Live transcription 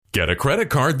Get a credit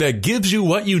card that gives you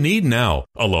what you need now,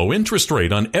 a low interest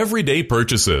rate on everyday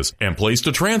purchases, and place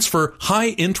to transfer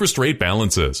high interest rate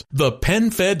balances. The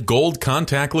PenFed Gold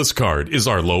Contactless Card is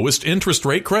our lowest interest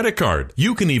rate credit card.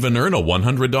 You can even earn a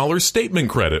 $100 statement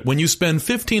credit when you spend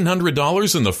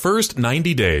 $1,500 in the first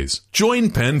 90 days. Join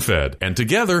PenFed, and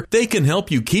together they can help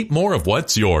you keep more of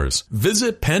what's yours.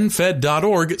 Visit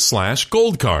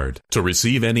PenFed.org/goldcard. To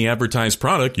receive any advertised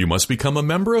product, you must become a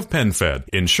member of PenFed,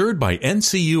 insured by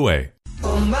NCUA.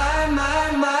 Oh my,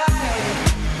 my, my.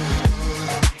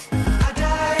 I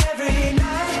die every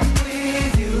night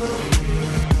with you.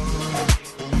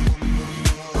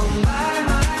 Oh my,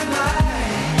 my, my.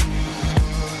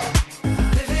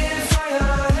 Living for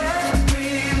your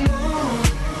every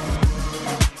move.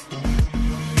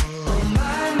 Oh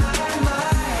my, my, my.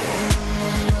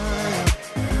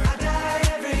 I die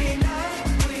every night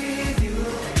with you.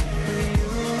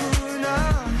 No.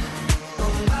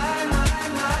 Oh my, my.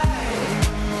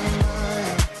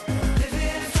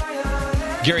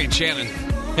 Gary and Shannon.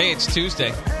 Hey, it's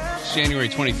Tuesday, January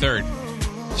 23rd.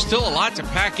 Still a lot to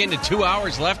pack into 2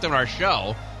 hours left on our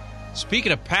show.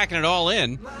 Speaking of packing it all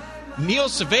in, Neil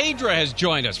Saavedra has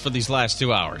joined us for these last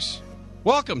 2 hours.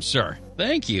 Welcome, sir.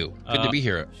 Thank you. Good to be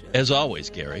here, as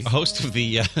always, Gary. Host of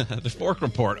the Fork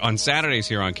Report on Saturdays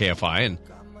here on KFI, and,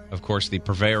 of course, the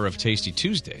purveyor of Tasty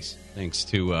Tuesdays. Thanks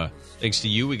to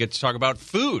you, we get to talk about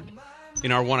food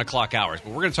in our 1 o'clock hours, but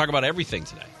we're going to talk about everything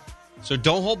today. So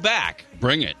don't hold back.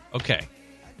 Bring it. Okay.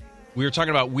 We were talking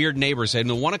about weird neighbors. And in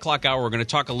the 1 o'clock hour, we're going to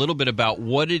talk a little bit about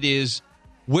what it is.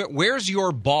 Where's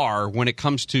your bar when it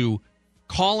comes to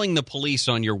calling the police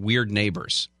on your weird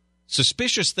neighbors?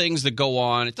 Suspicious things that go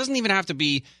on. It doesn't even have to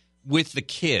be with the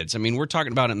kids. I mean, we're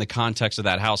talking about it in the context of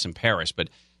that house in Paris, but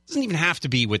it doesn't even have to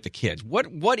be with the kids.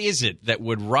 What is it that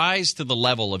would rise to the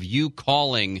level of you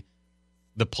calling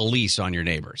the police on your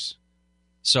neighbors?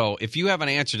 So if you have an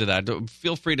answer to that,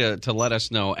 feel free to let us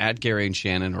know at Gary and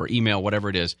Shannon or email, whatever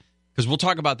it is, because we'll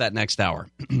talk about that next hour.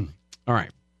 All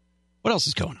right. What else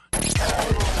is going on?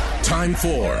 Time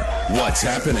for What's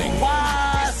Happening.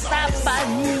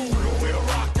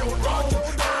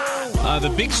 The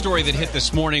big story that hit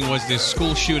this morning was this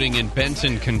school shooting in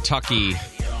Benton, Kentucky.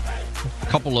 A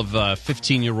couple of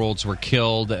 15-year-olds were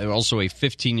killed. Also, a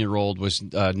 15-year-old was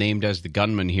named as the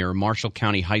gunman here. Marshall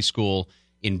County High School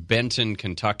in Benton,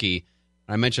 Kentucky.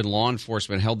 I mentioned law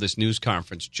enforcement held this news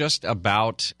conference just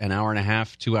about an hour and a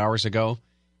half, 2 hours ago.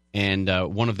 And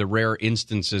one of the rare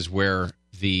instances where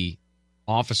the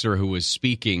officer who was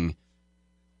speaking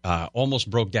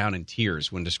almost broke down in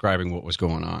tears when describing what was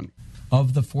going on.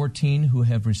 Of the 14 who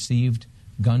have received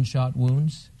gunshot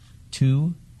wounds,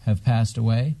 2 have passed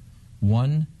away.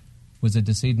 1 was a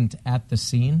decedent at the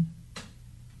scene.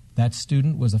 That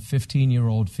student was a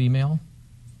 15-year-old female.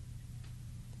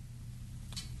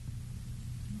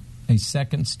 A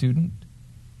second student,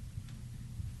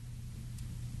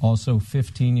 also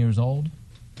 15 years old,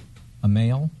 a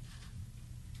male,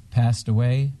 passed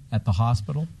away at the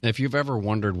hospital. If you've ever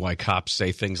wondered why cops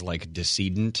say things like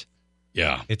decedent,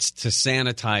 yeah, it's to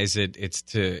sanitize it. It's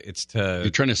to. You're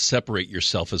trying to separate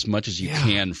yourself as much as you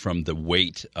can from the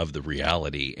weight of the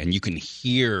reality, and you can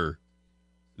hear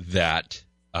that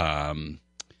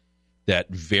that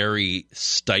very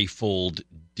stifled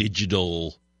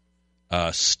digital.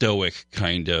 Stoic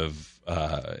kind of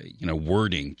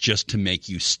wording just to make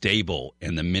you stable.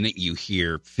 And the minute you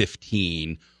hear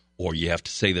 15, or you have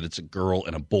to say that it's a girl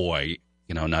and a boy,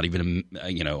 not even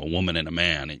a woman and a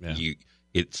man,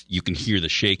 you can hear the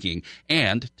shaking.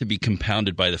 And to be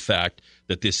compounded by the fact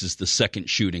that this is the second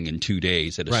shooting in 2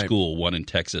 days at a school, one in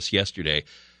Texas yesterday,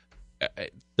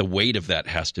 the weight of that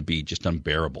has to be just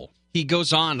unbearable. He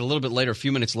goes on a little bit later, a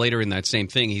few minutes later in that same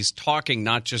thing. He's talking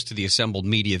not just to the assembled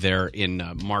media there in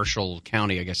Marshall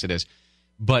County, I guess it is,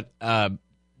 but to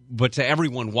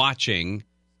everyone watching,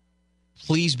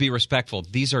 please be respectful.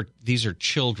 These are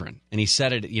children. And he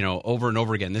said it, over and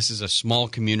over again. This is a small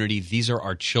community. These are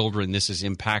our children. This is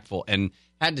impactful. And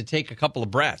had to take a couple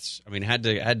of breaths. I mean, had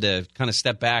to kind of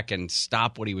step back and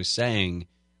stop what he was saying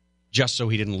just so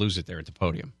he didn't lose it there at the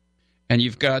podium. And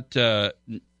you've got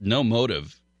no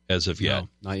motive as of yet. No,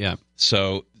 not yet.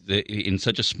 So in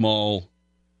such a small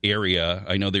area,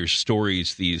 I know there's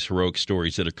stories, these heroic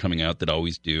stories that are coming out that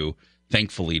always do,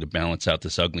 thankfully, to balance out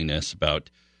this ugliness about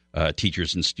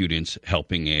teachers and students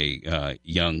helping a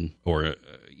young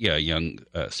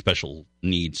special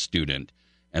needs student.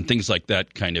 And things like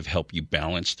that kind of help you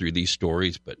balance through these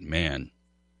stories. But, man.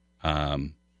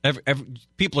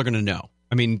 People are going to know.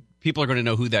 I mean, people are going to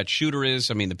know who that shooter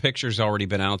is. I mean, the picture's already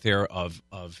been out there of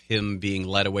him being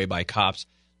led away by cops.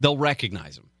 They'll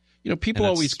recognize him. People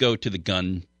always go to the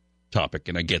gun topic,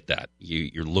 and I get that.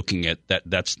 You're looking at that.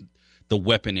 That's the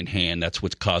weapon in hand. That's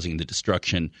what's causing the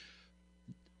destruction.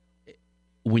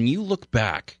 When you look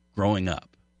back growing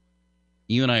up,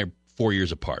 you and I are 4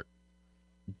 years apart.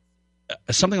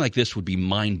 Something like this would be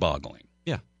mind-boggling.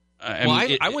 Yeah.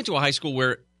 I went to a high school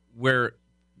where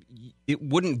it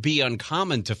wouldn't be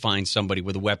uncommon to find somebody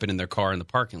with a weapon in their car in the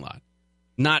parking lot.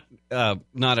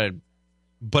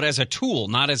 But as a tool,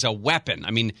 not as a weapon.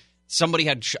 I mean, somebody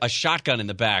had a shotgun in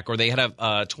the back, or they had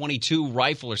a 22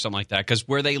 rifle or something like that, because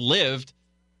where they lived,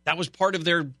 that was part of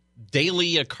their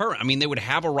daily occurrence. I mean, they would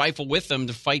have a rifle with them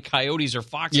to fight coyotes or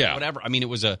foxes or whatever. I mean, it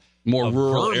was a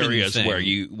rural areas thing. where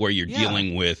you're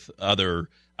dealing with other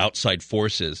outside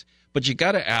forces. But you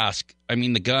got to ask, I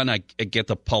mean, the gun, I get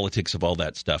the politics of all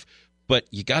that stuff, but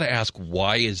you got to ask,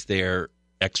 why is there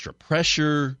extra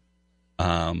pressure?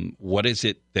 What is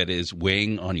it that is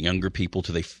weighing on younger people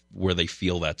where they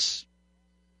feel that's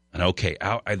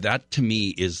that to me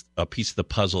is a piece of the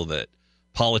puzzle that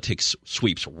politics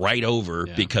sweeps right over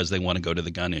because they want to go to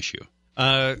the gun issue.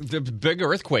 The big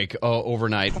earthquake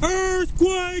overnight.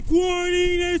 Earthquake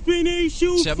warning has been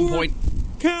issued for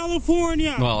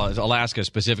California. Well, Alaska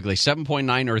specifically.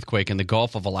 7.9 earthquake in the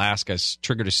Gulf of Alaska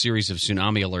triggered a series of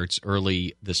tsunami alerts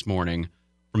early this morning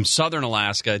from southern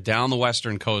Alaska down the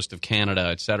western coast of Canada,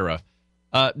 etc.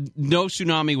 No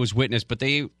tsunami was witnessed, but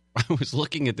I was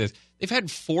looking at this. They've had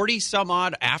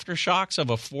 40-some-odd aftershocks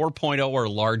of a 4.0 or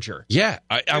larger. Yeah.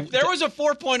 If there was a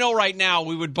 4.0 right now,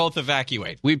 we would both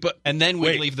evacuate. And then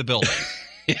we'd leave the building.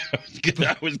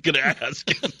 I was going to ask,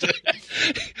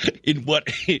 in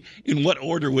what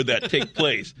order would that take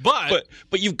place? But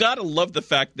you've got to love the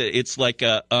fact that it's like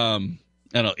a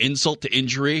insult to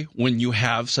injury when you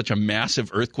have such a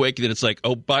massive earthquake that it's like,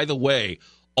 oh, by the way,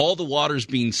 all the water's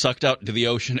being sucked out into the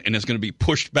ocean and it's going to be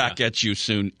pushed back at you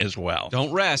soon as well.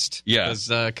 Don't rest. Yeah.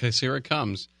 Because here it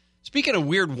comes. Speaking of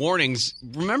weird warnings,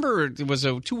 remember it was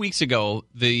 2 weeks ago,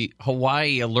 the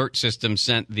Hawaii alert system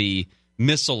sent the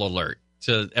missile alert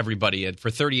to everybody. And for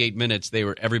 38 minutes,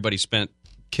 everybody spent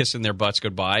kissing their butts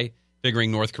goodbye,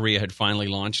 figuring North Korea had finally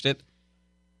launched it.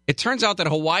 It turns out that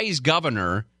Hawaii's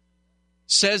governor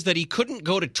says that he couldn't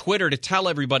go to Twitter to tell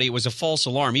everybody it was a false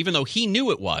alarm, even though he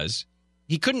knew it was.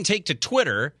 He couldn't take to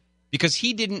Twitter because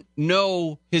he didn't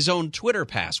know his own Twitter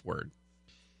password.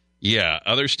 Yeah,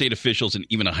 other state officials and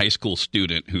even a high school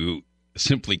student who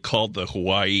simply called the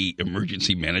Hawaii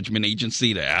Emergency Management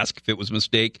Agency to ask if it was a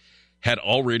mistake had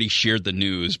already shared the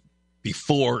news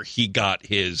before he got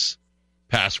his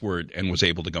password and was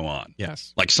able to go on.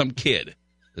 Yes. Like some kid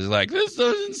is like, this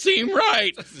doesn't seem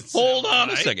right. Hold on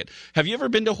a second. Have you ever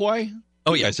been to Hawaii?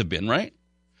 Oh, you guys have been, right?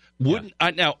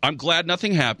 Now, I'm glad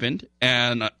nothing happened,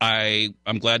 and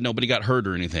I'm glad nobody got hurt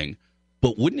or anything.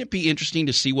 But wouldn't it be interesting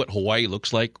to see what Hawaii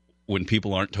looks like when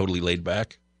people aren't totally laid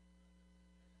back?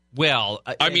 Well,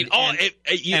 and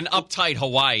uptight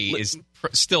Hawaii is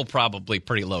still probably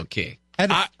pretty low key.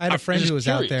 I had a friend who was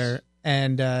out there,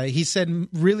 and he said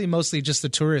really mostly just the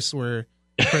tourists were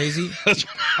crazy.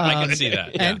 I can see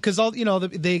that. And because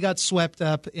they got swept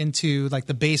up into like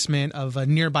the basement of a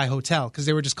nearby hotel because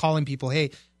they were just calling people,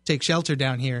 hey, take shelter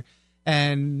down here.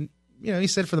 And he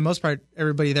said for the most part,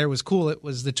 everybody there was cool. It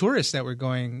was the tourists that were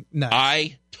going nuts.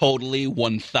 I totally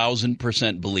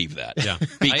 1,000% believe that. Yeah.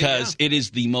 Because it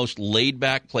is the most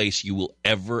laid-back place you will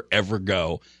ever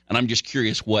go. And I'm just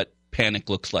curious what panic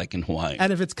looks like in Hawaii.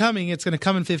 And if it's coming, it's going to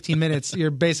come in 15 minutes.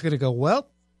 You're basically going to go, well,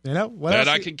 what else?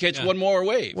 I can catch one more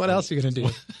wave. What else are you going to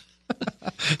do?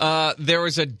 There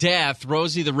was a death.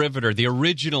 Rosie the Riveter, the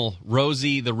original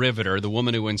Rosie the Riveter, the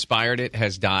woman who inspired it,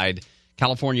 has died.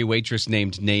 California waitress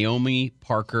named Naomi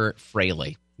Parker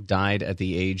Fraley died at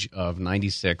the age of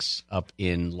 96 up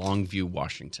in Longview,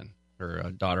 Washington.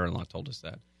 Her daughter-in-law told us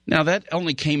that. Now, that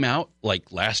only came out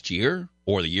like last year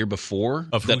or the year before.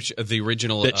 Of the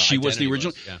original that she was the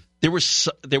original. Yeah.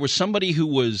 There was somebody who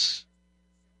was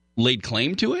laid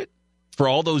claim to it for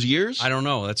all those years. I don't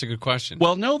know. That's a good question.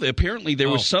 Well, no. Apparently, there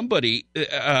was somebody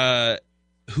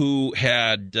who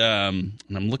had. And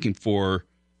I'm looking for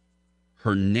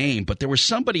her name, but there was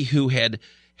somebody who had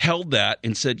held that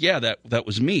and said, "Yeah, that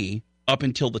was me." Up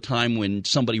until the time when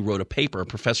somebody a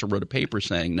professor wrote a paper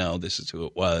saying, "No, this is who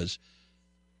it was."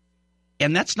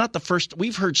 And that's not the first.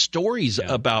 We've heard stories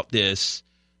about this.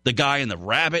 The guy and the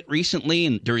rabbit recently,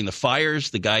 and during the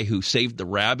fires, the guy who saved the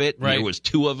rabbit. Right. There was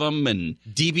two of them. And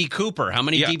D.B. Cooper. How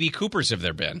many D.B. Coopers have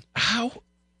there been? How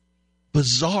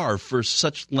bizarre for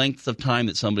such length of time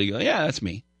that somebody goes, "Yeah, that's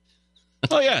me."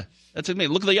 Oh, yeah, that's me.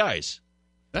 Look at the eyes.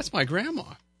 That's my grandma.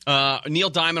 Neil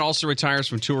Diamond also retires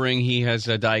from touring. He has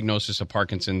a diagnosis of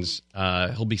Parkinson's.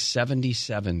 He'll be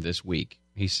 77 this week.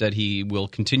 He said he will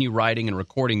continue writing and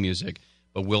recording music,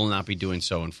 but will not be doing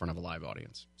so in front of a live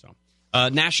audience. So,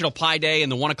 National Pie Day. In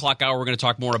the 1 o'clock hour, we're going to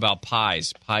talk more about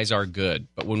pies. Pies are good.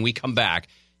 But when we come back,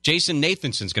 Jason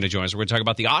Nathanson's going to join us. We're going to talk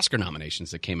about the Oscar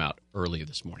nominations that came out earlier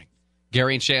this morning.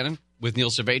 Gary and Shannon with Neil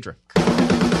Saavedra.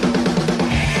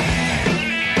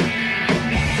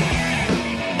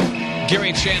 Gary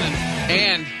and Shannon,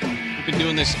 and we've been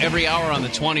doing this every hour on the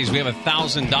 20s. We have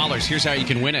 $1,000. Here's how you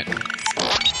can win it.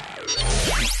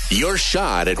 Your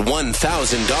shot at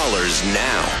 $1,000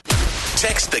 now.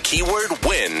 Text the keyword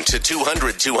WIN to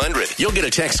 200-200. You'll get a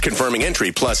text confirming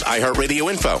entry plus iHeartRadio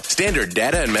info. Standard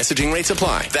data and messaging rates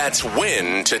apply. That's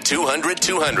WIN to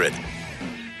 200-200.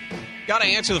 Got to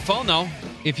answer the phone, though.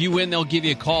 If you win, they'll give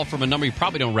you a call from a number you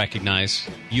probably don't recognize.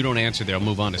 You don't answer, they'll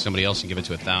move on to somebody else and give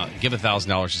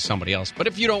 $1,000 to somebody else. But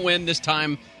if you don't win this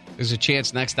time, there's a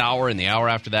chance next hour and the hour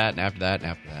after that and after that and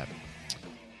after that.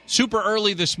 Super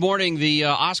early this morning, the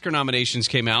Oscar nominations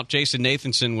came out. Jason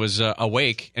Nathanson was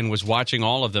awake and was watching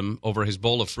all of them over his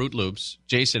bowl of Fruit Loops.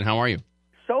 Jason, how are you?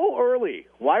 So early.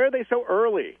 Why are they so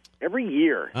early? Every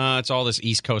year. It's all this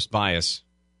East Coast bias.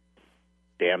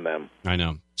 Damn them. I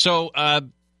know. So,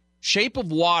 Shape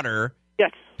of Water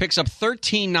picks up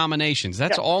 13 nominations.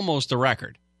 That's almost a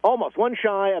record. Almost. One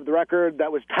shy of the record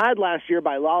that was tied last year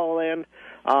by La La Land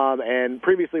and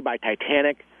previously by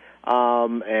Titanic.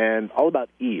 And All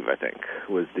About Eve, I think,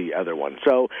 was the other one.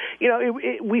 So,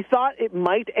 we thought it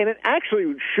might, and it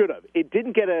actually should have. It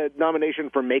didn't get a nomination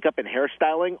for makeup and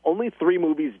hairstyling. Only 3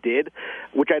 movies did,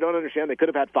 which I don't understand. They could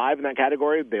have had 5 in that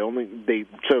category.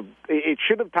 So it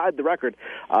should have tied the record.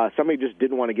 Somebody just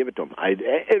didn't want to give it to them.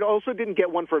 It also didn't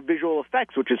get one for visual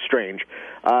effects, which is strange.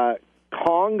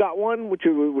 Kong got one, which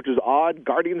is odd.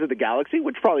 Guardians of the Galaxy,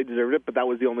 which probably deserved it, but that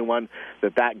was the only one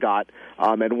that got.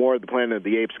 And War of the Planet of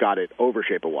the Apes got it over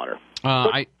Shape of Water.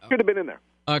 Should have been in there.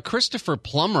 Christopher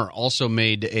Plummer also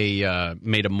made a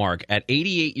mark. At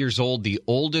 88 years old, the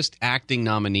oldest acting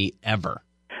nominee ever.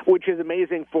 Which is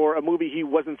amazing for a movie he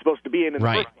wasn't supposed to be in the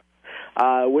first place.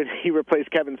 When he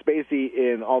replaced Kevin Spacey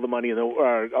in All the Money in the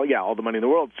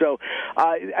World. So,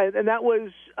 and that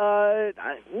was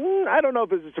I don't know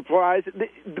if it was a surprise.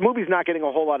 The movie's not getting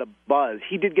a whole lot of buzz.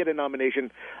 He did get a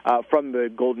nomination from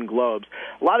the Golden Globes.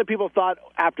 A lot of people thought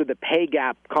after the pay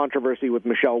gap controversy with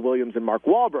Michelle Williams and Mark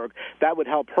Wahlberg that would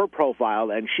help her profile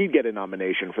and she'd get a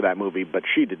nomination for that movie, but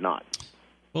she did not.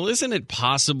 Well, isn't it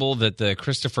possible that the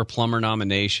Christopher Plummer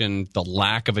nomination, the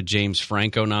lack of a James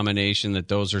Franco nomination, that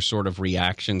those are sort of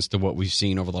reactions to what we've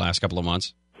seen over the last couple of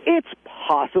months? It's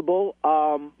possible,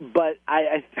 but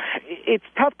it's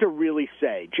tough to really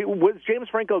say. Was James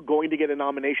Franco going to get a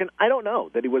nomination? I don't know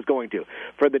that he was going to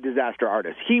for The Disaster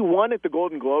Artist. He won at the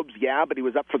Golden Globes, but he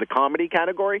was up for the comedy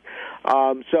category.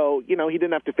 So, he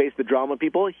didn't have to face the drama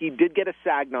people. He did get a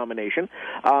SAG nomination,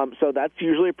 so that's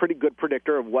usually a pretty good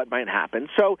predictor of what might happen.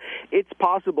 So it's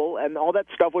possible, and all that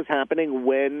stuff was happening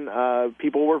when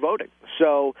people were voting.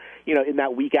 So, in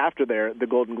that week after the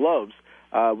Golden Globes,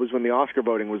 was when the Oscar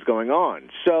voting was going on.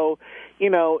 So,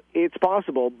 it's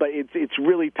possible, but it's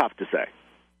really tough to say.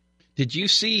 Did you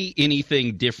see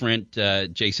anything different,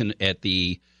 Jason, at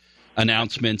the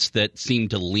announcements that seem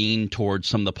to lean towards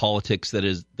some of the politics that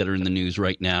are in the news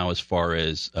right now, as far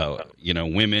as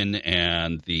women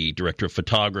and the director of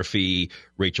photography,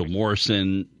 Rachel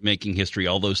Morrison, making history,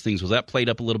 all those things? Was that played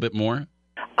up a little bit more?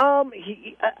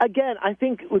 Again, I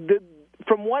think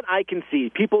from what I can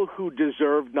see, people who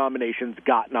deserved nominations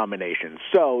got nominations.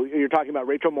 So you're talking about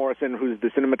Rachel Morrison, who's the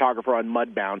cinematographer on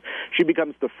Mudbound. She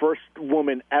becomes the first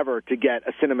woman ever to get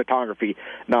a cinematography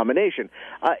nomination.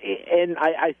 And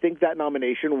I think that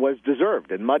nomination was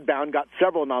deserved. And Mudbound got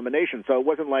several nominations. So it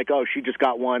wasn't like, she just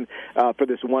got one for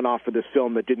this one-off for this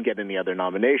film that didn't get any other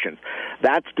nominations.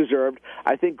 That's deserved.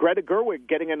 I think Greta Gerwig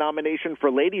getting a nomination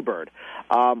for Lady Bird.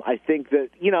 I think that,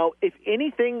 if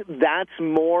anything, that's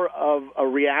more of a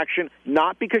reaction,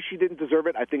 not because she didn't deserve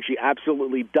it. I think she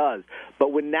absolutely does.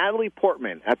 But when Natalie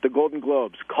Portman at the Golden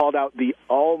Globes called out the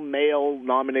all-male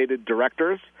nominated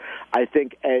directors, I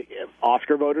think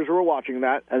Oscar voters were watching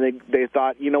that, and they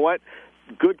thought, you know what,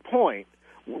 good point.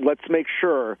 Let's make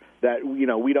sure that,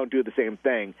 we don't do the same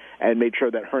thing, and made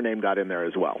sure that her name got in there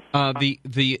as well.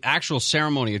 The actual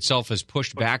ceremony itself is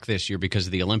pushed back this year because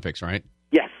of the Olympics, right?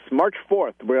 Yes, March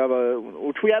 4th,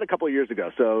 which we had a couple of years ago.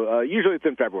 So usually it's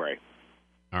in February.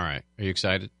 All right. Are you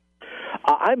excited?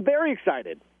 I'm very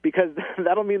excited because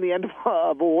that'll mean the end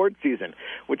of award season,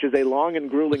 which is a long and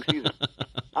grueling season.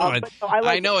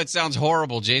 I know it sounds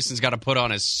horrible. Jason's got to put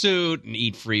on a suit and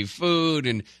eat free food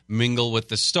and mingle with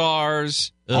the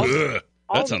stars. That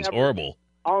sounds horrible.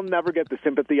 I'll never get the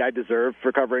sympathy I deserve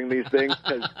for covering these things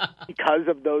because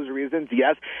of those reasons,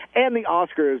 yes. And the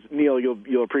Oscars, Neil,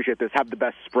 you'll appreciate this, have the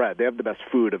best spread. They have the best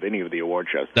food of any of the award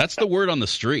shows. That's the word on the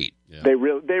street. Yeah. They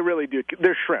really do.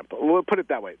 They're shrimp. We'll put it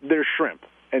that way. They're shrimp.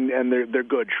 And they're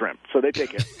good shrimp, so they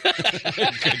take it.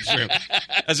 Good shrimp,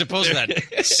 as opposed to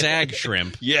that sag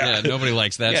shrimp. Yeah, nobody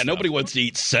likes that. Yeah, stuff. nobody wants to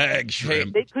eat sag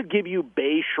shrimp. They could give you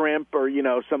bay shrimp or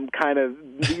some kind of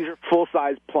these are full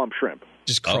size plump shrimp.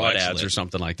 Just crawdads or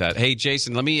something like that. Hey,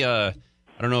 Jason, let me. I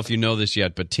don't know if you know this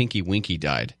yet, but Tinky Winky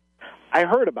died. I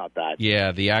heard about that.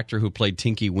 Yeah, the actor who played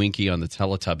Tinky Winky on the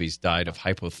Teletubbies died of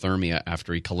hypothermia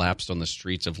after he collapsed on the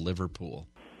streets of Liverpool.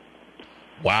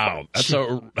 Wow, that's a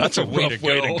rough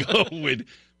way to go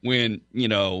when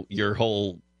your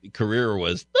whole career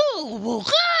was.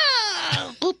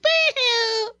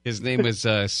 His name was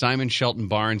Simon Shelton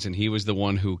Barnes, and he was the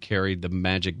one who carried the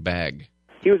magic bag.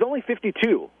 He was only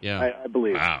 52, yeah. I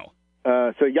believe. Wow.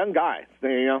 So young guy.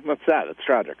 That's sad. It's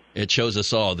tragic. It shows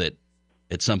us all that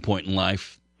at some point in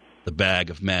life, the bag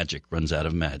of magic runs out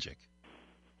of magic.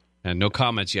 And no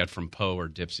comments yet from Poe or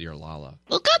Dipsy or Lala.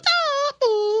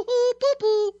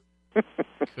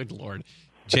 Good Lord.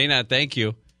 Jaynat, thank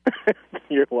you.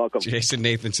 You're welcome. Jason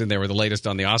Nathanson there with the latest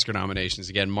on the Oscar nominations.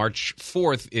 Again, March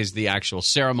 4th is the actual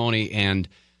ceremony, and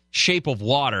Shape of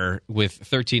Water with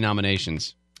 13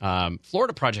 nominations.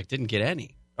 Florida Project didn't get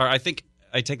any. Or I think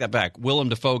I take that back. Willem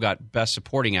Dafoe got Best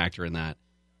Supporting Actor in that.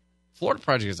 Florida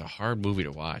Project is a hard movie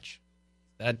to watch.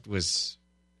 That was...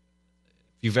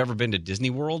 If you've ever been to Disney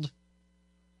World...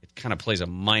 It kind of plays a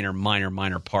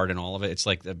minor part in all of it. It's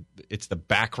like it's the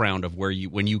background of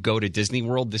when you go to Disney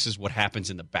World, this is what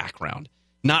happens in the background.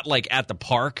 Not like at the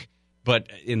park, but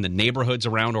in the neighborhoods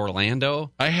around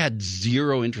Orlando. I had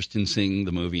zero interest in seeing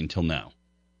the movie until now.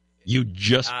 You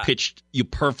just pitched you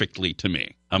perfectly to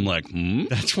me. I'm like,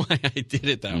 That's why I did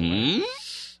it that way.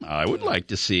 I would like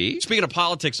to see. Speaking of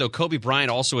politics, though, Kobe Bryant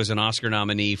also is an Oscar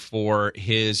nominee for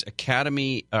his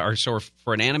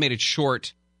for an animated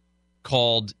short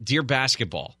called Dear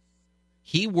Basketball.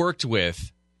 He worked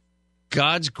with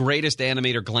God's greatest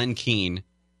animator Glenn Keane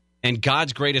and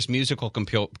God's greatest musical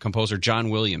composer John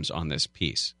Williams on this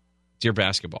piece, Dear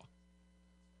Basketball.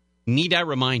 Need I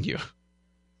remind you?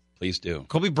 Please do.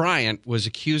 Kobe Bryant was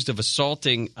accused of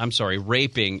raping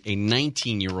a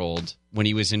 19-year-old when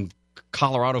he was in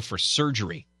Colorado for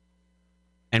surgery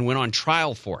and went on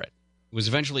trial for it. Was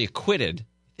eventually acquitted.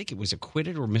 I think it was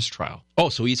acquitted or mistrial. Oh,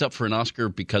 so he's up for an Oscar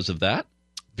because of that?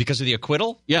 Because of the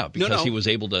acquittal? Yeah, because No. he was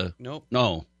able to... Nope.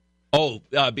 No. Oh,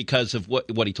 because of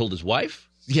what he told his wife?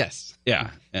 Yes. Yeah.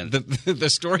 And the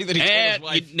story that he told his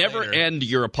wife. You'd never later. end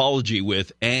your apology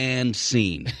with, and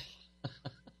scene.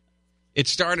 It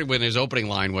started when his opening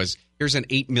line was, here's an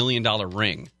 $8 million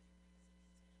ring.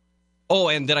 Oh,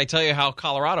 and did I tell you how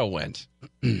Colorado went?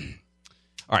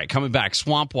 All right, coming back,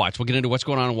 Swamp Watch. We'll get into what's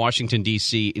going on in Washington,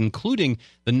 D.C., including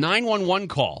the 911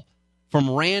 call from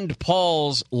Rand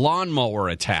Paul's lawnmower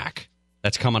attack.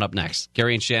 That's coming up next.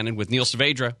 Gary and Shannon with Neil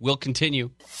Saavedra. We'll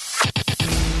continue.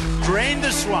 Drain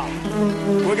the swamp.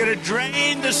 We're going to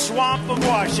drain the swamp of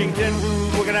Washington.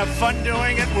 We're going to have fun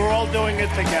doing it. We're all doing it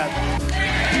together.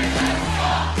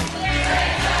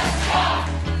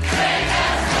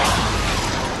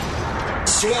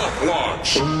 Swamp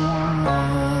Watch.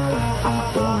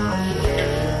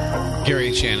 Gary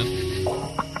and Shannon.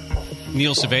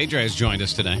 Neil Saavedra has joined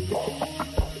us today.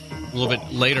 A little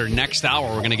bit later, next hour,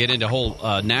 we're going to get into whole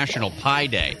National Pie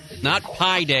Day. Not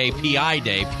Pie Day, P-I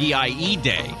Day, P-I-E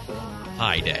Day.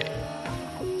 Pie Day.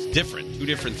 It's different. Two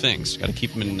different things. Got to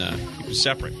keep them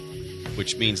separate,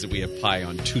 which means that we have pie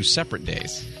on two separate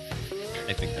days.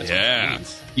 I think that's what it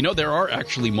means. You know, there are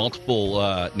actually multiple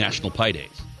National Pie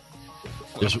Days.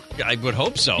 I would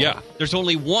hope so. Yeah. There's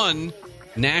only one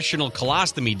National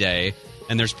Colostomy Day,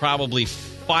 and there's probably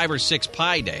 5 or 6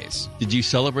 pie days. Did you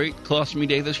celebrate Colostomy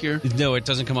Day this year? No, it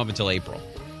doesn't come up until April.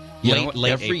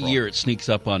 Late every April. year it sneaks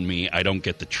up on me. I don't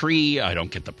get the tree. I don't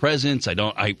get the presents. And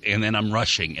then I'm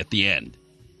rushing at the end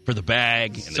for the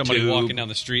bag and Somebody the tube. walking down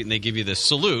the street and they give you the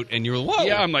salute, and you're whoa.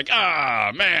 Yeah, I'm like,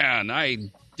 man, I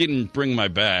didn't bring my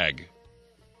bag.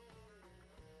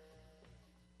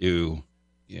 Ew.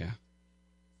 Yeah.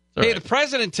 All Hey, right. the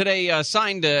president today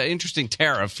signed an interesting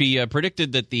tariff. He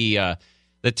predicted that the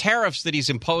tariffs that he's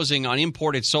imposing on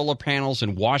imported solar panels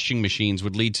and washing machines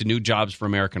would lead to new jobs for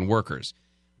American workers,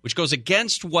 which goes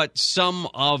against what some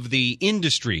of the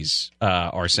industries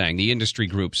are saying. The industry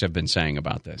groups have been saying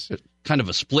about this. Kind of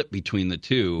a split between the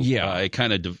two. Yeah. It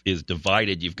kind of is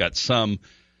divided. You've got some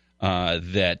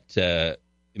that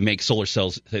make solar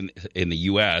cells in the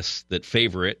U.S. that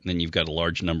favor it, and then you've got a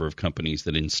large number of companies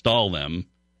that install them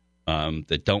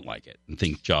that don't like it and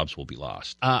think jobs will be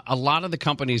lost. A lot of the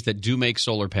companies that do make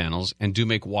solar panels and do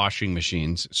make washing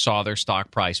machines saw their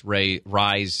stock price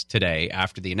rise today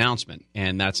after the announcement.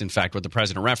 And that's, in fact, what the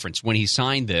president referenced. When he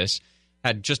signed this,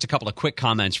 had just a couple of quick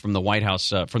comments from the White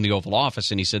House, from the Oval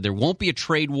Office, and he said there won't be a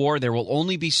trade war. There will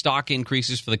only be stock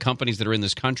increases for the companies that are in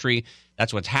this country.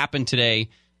 That's what's happened today.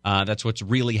 That's what's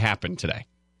really happened today.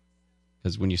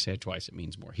 Because when you say it twice, it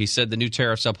means more. He said the new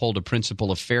tariffs uphold a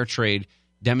principle of fair trade,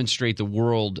 demonstrate to the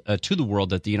world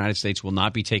that the United States will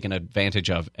not be taken advantage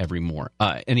of anymore.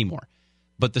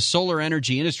 But the Solar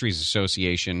Energy Industries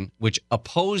Association, which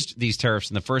opposed these tariffs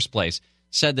in the first place,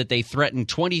 said that they threatened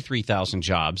 23,000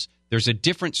 jobs. There's a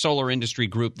different solar industry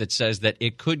group that says that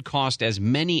it could cost as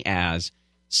many as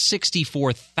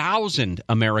 64,000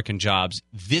 American jobs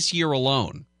this year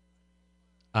alone.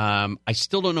 I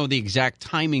still don't know the exact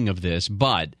timing of this,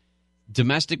 but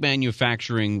domestic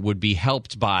manufacturing would be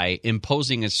helped by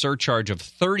imposing a surcharge of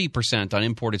 30% on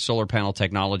imported solar panel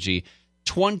technology,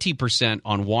 20%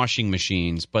 on washing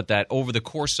machines, but that over the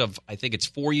course of, I think it's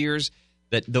 4 years,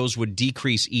 that those would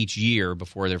decrease each year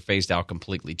before they're phased out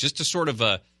completely. Just to sort of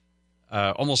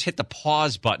almost hit the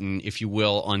pause button, if you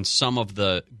will, on some of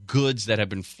the goods that have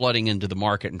been flooding into the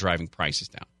market and driving prices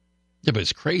down. Yeah, but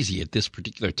it's crazy at this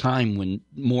particular time when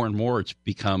more and more it's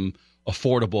become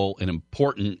affordable and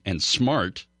important and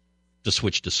smart to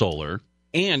switch to solar.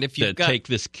 And if you take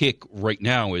this kick right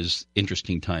now is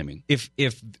interesting timing. If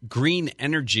green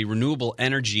energy, renewable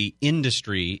energy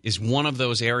industry is one of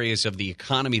those areas of the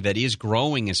economy that is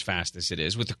growing as fast as it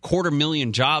is, with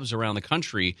 250,000 jobs around the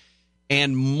country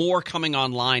and more coming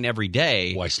online every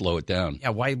day, why slow it down? Yeah,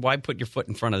 why put your foot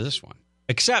in front of this one?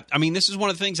 Except, I mean, this is one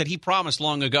of the things that he promised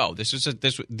long ago.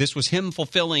 This was him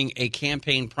fulfilling a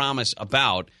campaign promise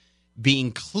about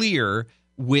being clear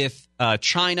with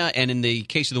China, and in the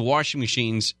case of the washing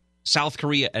machines, South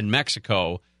Korea and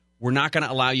Mexico. We're not going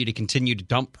to allow you to continue to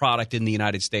dump product in the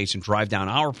United States and drive down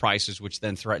our prices, which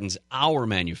then threatens our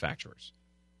manufacturers.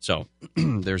 So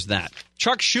there's that.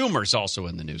 Chuck Schumer's also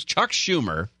in the news. Chuck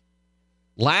Schumer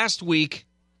last week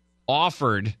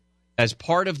offered, as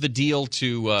part of the deal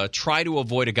to try to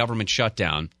avoid a government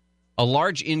shutdown, a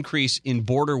large increase in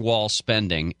border wall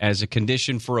spending as a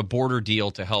condition for a border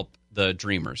deal to help the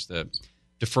Dreamers, the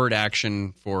Deferred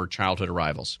Action for Childhood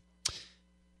Arrivals.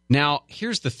 Now,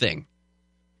 here's the thing.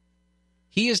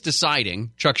 He is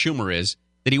deciding, Chuck Schumer is,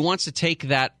 that he wants to take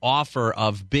that offer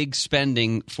of big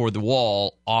spending for the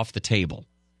wall off the table.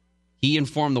 He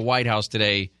informed the White House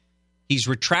today he's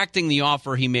retracting the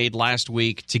offer he made last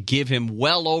week to give him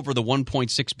well over the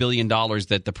 $1.6 billion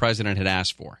that the president had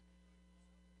asked for.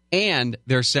 And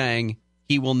they're saying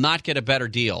he will not get a better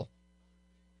deal.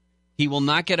 He will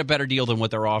not get a better deal than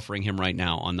what they're offering him right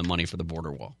now on the money for the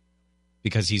border wall.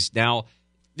 Because he's now,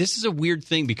 this is a weird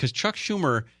thing because Chuck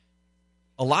Schumer,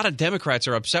 a lot of Democrats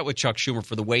are upset with Chuck Schumer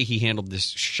for the way he handled this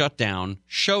showdown.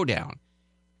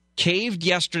 Caved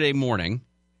yesterday morning,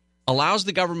 allows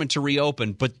the government to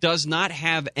reopen, but does not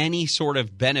have any sort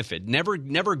of benefit,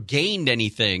 never gained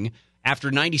anything after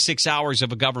 96 hours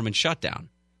of a government shutdown.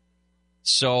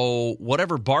 So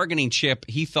whatever bargaining chip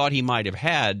he thought he might have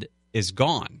had is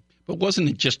gone. But wasn't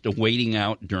it just a waiting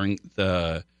out during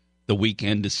the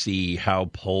weekend to see how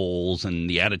polls and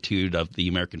the attitude of the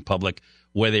American public,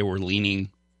 where they were leaning?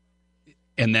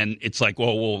 And then it's like,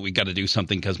 well, we got to do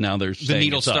something because now there's the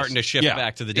needle's starting to shift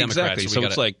back to the Democrats. Exactly. So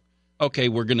it's like, okay,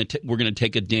 we're gonna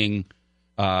take a ding,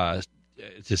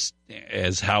 just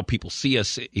as how people see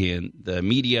us in the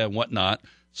media and whatnot.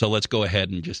 So let's go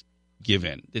ahead and just give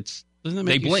in. Doesn't that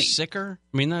make you sicker?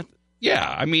 I mean that. Yeah,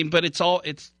 I mean, but it's all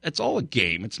a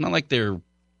game. It's not like they're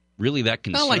really that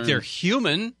concerned. Not like they're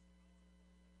human.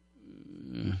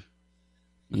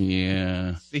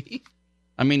 Yeah. See,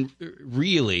 I mean,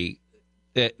 really,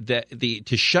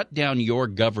 to shut down your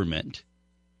government.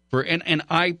 And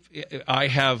I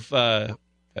have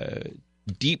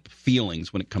deep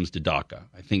feelings when it comes to DACA.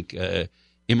 I think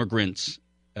immigrants,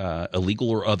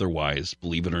 illegal or otherwise,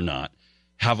 believe it or not,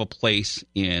 have a place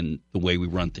in the way we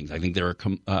run things. I think they're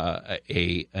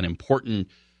an important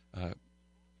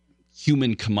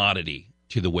human commodity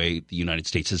to the way the United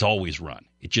States has always run.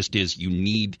 It just is. You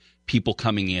need people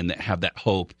coming in that have that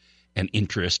hope and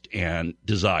interest and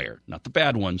desire. Not the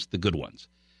bad ones, the good ones.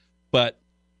 But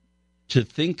to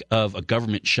think of a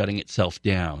government shutting itself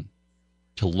down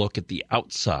to look at the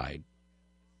outside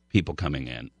people coming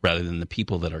in rather than the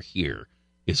people that are here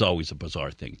is always a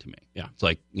bizarre thing to me. Yeah. It's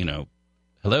like,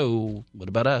 hello, what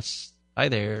about us? Hi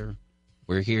there.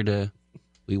 We're here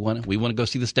we want to go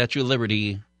see the Statue of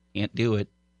Liberty. Can't do it.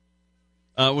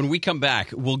 When we come back,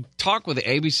 we'll talk with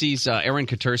ABC's Aaron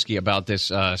Katersky about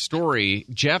this story,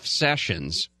 Jeff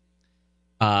Sessions,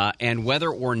 and whether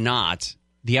or not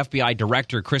the FBI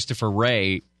director, Christopher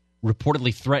Wray,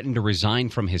 reportedly threatened to resign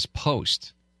from his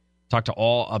post. Talk to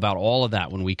about all of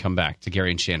that when we come back to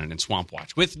Gary and Shannon and Swamp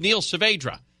Watch with Neil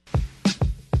Saavedra.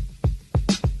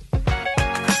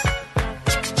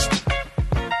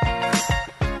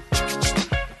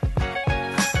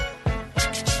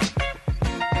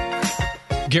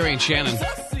 Gary and Shannon.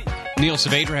 Neil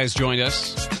Saavedra has joined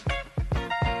us.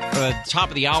 At the top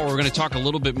of the hour, we're going to talk a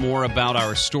little bit more about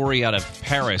our story out of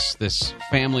Paris, this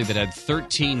family that had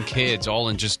 13 kids, all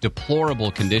in just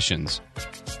deplorable conditions.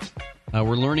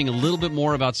 We're learning a little bit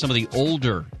more about some of the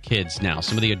older kids now,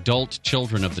 some of the adult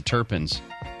children of the Turpins,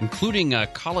 including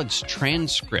college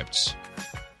transcripts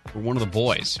for one of the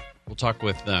boys. We'll talk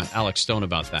with Alex Stone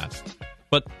about that.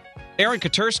 But Aaron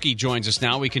Katersky joins us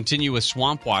now. We continue with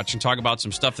Swamp Watch and talk about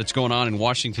some stuff that's going on in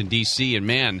Washington, D.C. And,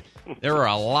 man, there are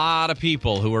a lot of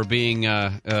people who are being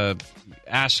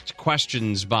asked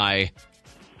questions by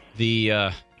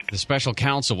the special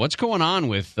counsel. What's going on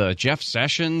with Jeff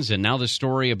Sessions and now the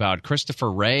story about Christopher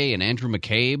Wray and Andrew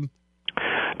McCabe?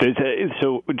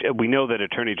 So we know that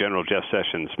Attorney General Jeff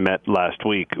Sessions met last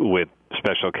week with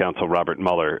special counsel Robert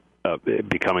Mueller,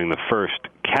 becoming the first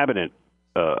cabinet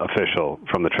official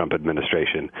from the Trump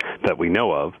administration that we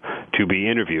know of to be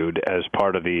interviewed as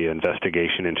part of the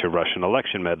investigation into Russian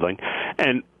election meddling.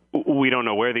 And we don't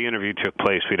know where the interview took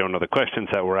place. We don't know the questions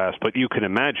that were asked. But you can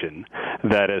imagine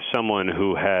that as someone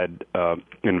who had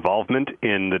involvement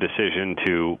in the decision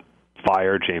to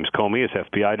fire James Comey as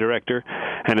FBI director,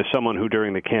 and as someone who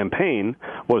during the campaign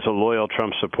was a loyal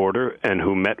Trump supporter and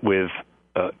who met with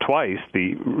twice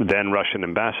the then Russian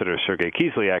ambassador Sergei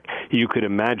Kislyak, you could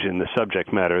imagine the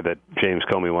subject matter that James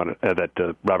Comey wanted,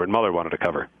 that Robert Mueller wanted to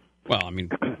cover. Well, I mean,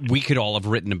 we could all have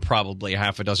written probably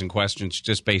half a dozen questions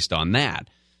just based on that.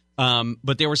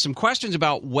 But there were some questions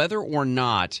about whether or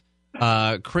not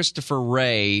Christopher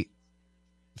Wray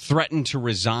threatened to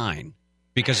resign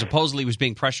because supposedly he was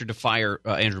being pressured to fire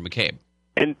Andrew McCabe.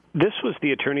 And this was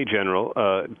the Attorney General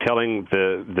telling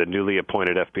the newly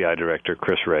appointed FBI Director,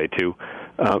 Chris Wray, to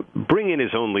bring in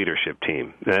his own leadership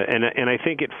team. And I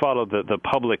think it followed the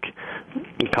public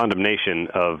condemnation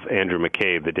of Andrew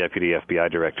McCabe, the Deputy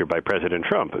FBI Director, by President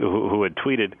Trump, who had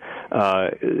tweeted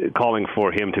calling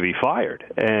for him to be fired.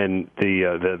 And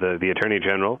the Attorney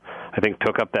General, I think,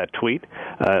 took up that tweet,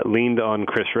 leaned on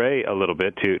Chris Wray a little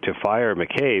bit to fire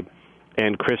McCabe.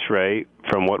 And Chris Wray,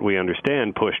 from what we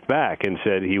understand, pushed back and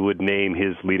said he would name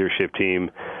his leadership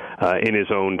team in his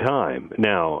own time.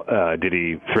 Now, did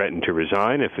he threaten to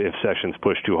resign if Sessions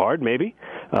pushed too hard? Maybe.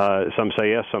 Some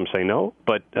say yes, some say no.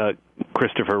 But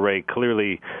Christopher Wray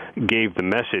clearly gave the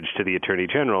message to the Attorney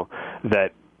General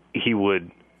that he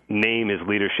would name his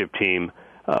leadership team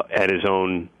at his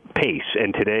own pace.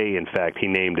 And today, in fact, he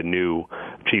named a new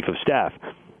chief of staff.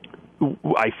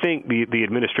 I think the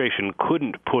administration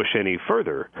couldn't push any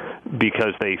further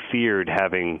because they feared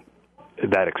having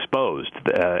that exposed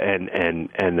and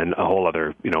then a whole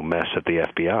other mess at the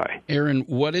FBI. Aaron,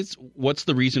 what's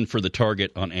the reason for the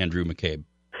target on Andrew McCabe?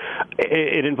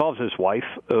 It involves his wife,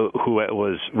 who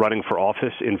was running for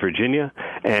office in Virginia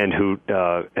and who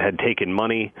had taken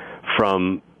money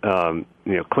from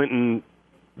Clinton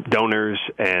donors,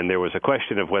 and there was a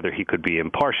question of whether he could be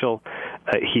impartial.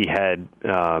 He had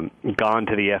gone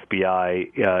to the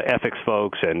FBI ethics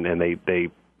folks, and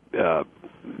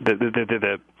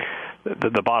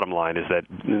the bottom line is that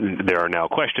there are now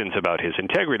questions about his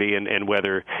integrity and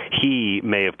whether he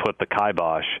may have put the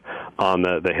kibosh on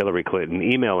the Hillary Clinton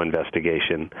email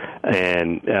investigation,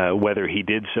 and whether he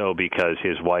did so because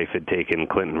his wife had taken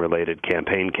Clinton-related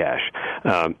campaign cash.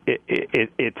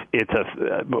 It's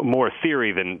a more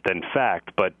theory than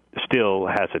fact, but still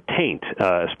has a taint,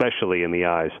 especially in the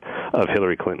eyes of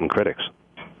Hillary Clinton critics.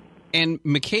 And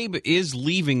McCabe is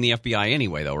leaving the FBI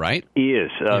anyway, though, right? He is.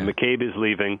 McCabe is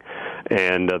leaving,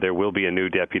 and there will be a new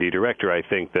deputy director. I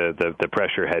think the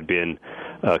pressure had been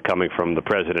coming from the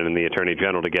president and the attorney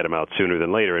general to get him out sooner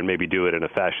than later, and maybe do it in a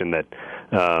fashion that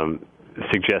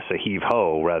suggests a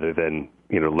heave-ho rather than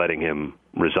letting him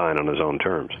resign on his own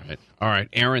terms. All right.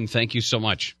 Aaron, thank you so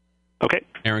much. Okay.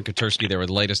 Aaron Katersky there with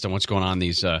the latest on what's going on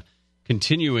these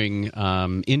continuing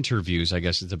interviews, I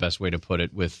guess is the best way to put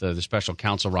it, with the special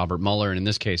counsel Robert Mueller, and in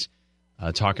this case,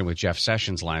 talking with Jeff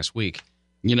Sessions last week.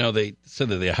 They said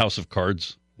that the House of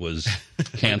Cards was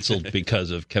canceled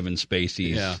because of Kevin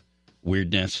Spacey's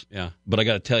weirdness. Yeah. But I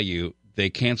got to tell you, they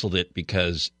canceled it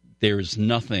because there is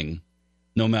nothing,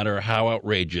 no matter how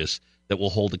outrageous, that will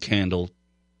hold a candle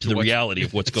to the reality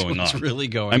of what's going what's on. really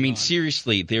going I mean, on.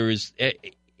 seriously, there is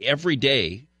every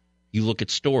day you look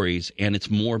at stories and it's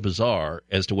more bizarre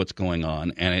as to what's going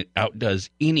on, and it outdoes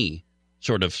any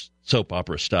sort of soap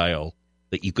opera style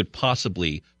that you could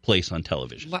possibly place on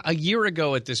television. A year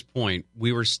ago at this point,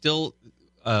 we were still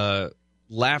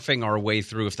laughing our way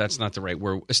through, if that's not the right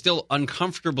word, still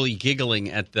uncomfortably giggling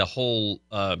at the whole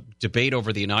debate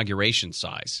over the inauguration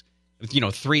size.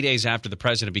 3 days after the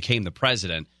president became the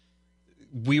president,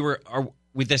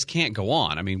 this can't go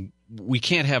on. I mean, we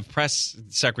can't have press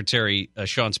secretary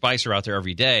Sean Spicer out there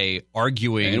every day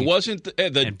arguing. And it wasn't the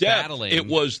depth, battling. It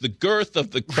was the girth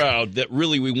of the crowd that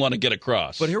really we want to get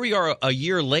across. But here we are a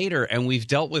year later, and we've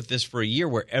dealt with this for a year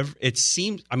where it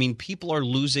seems, I mean, people are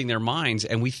losing their minds,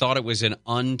 and we thought it was an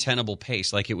untenable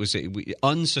pace, like it was an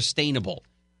unsustainable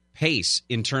pace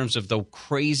in terms of the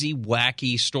crazy,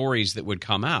 wacky stories that would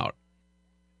come out.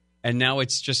 And now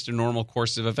it's just a normal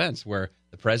course of events where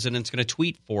the president's going to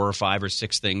tweet 4 or 5 or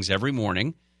 6 things every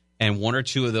morning, and 1 or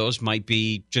 2 of those might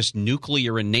be just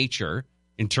nuclear in nature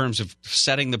in terms of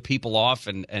setting the people off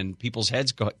and people's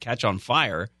heads catch on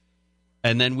fire.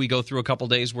 And then we go through a couple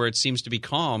days where it seems to be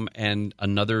calm, and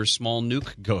another small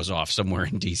nuke goes off somewhere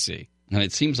in D.C. And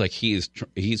it seems like he's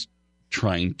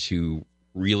trying to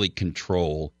really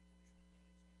control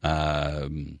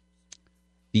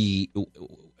the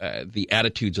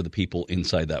attitudes of the people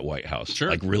inside that White House. Sure.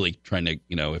 Like really trying to,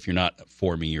 if you're not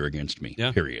for me, you're against me,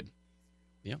 period.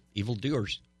 Yeah, evil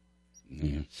doers.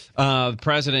 Yeah. The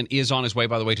president is on his way,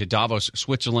 by the way, to Davos,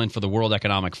 Switzerland for the World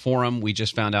Economic Forum. We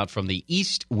just found out from the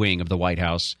East Wing of the White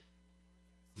House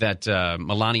that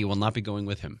Melania will not be going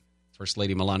with him. First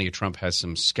Lady Melania Trump has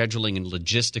some scheduling and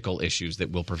logistical issues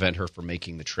that will prevent her from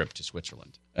making the trip to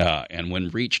Switzerland. And when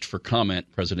reached for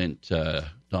comment, President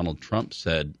Donald Trump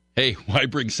said, "Hey, why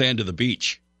bring sand to the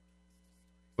beach?"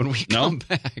 When we come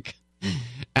back,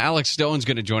 Alex Stone's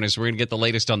going to join us. We're going to get the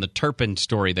latest on the Turpin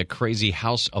story, the crazy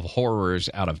house of horrors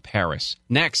out of Paris.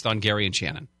 Next on Gary and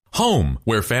Shannon. Home,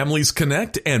 where families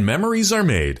connect and memories are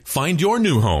made. Find your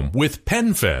new home with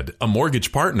PenFed, a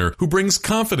mortgage partner who brings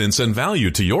confidence and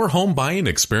value to your home buying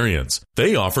experience.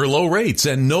 They offer low rates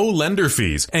and no lender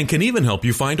fees and can even help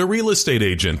you find a real estate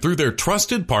agent through their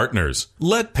trusted partners.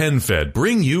 Let PenFed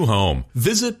bring you home.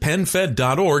 Visit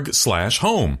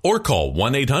PenFed.org/home or call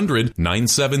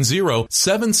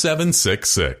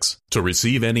 1-800-970-7766. To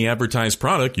receive any advertised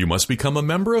product, you must become a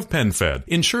member of PenFed,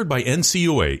 insured by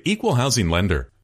NCUA, Equal Housing Lender.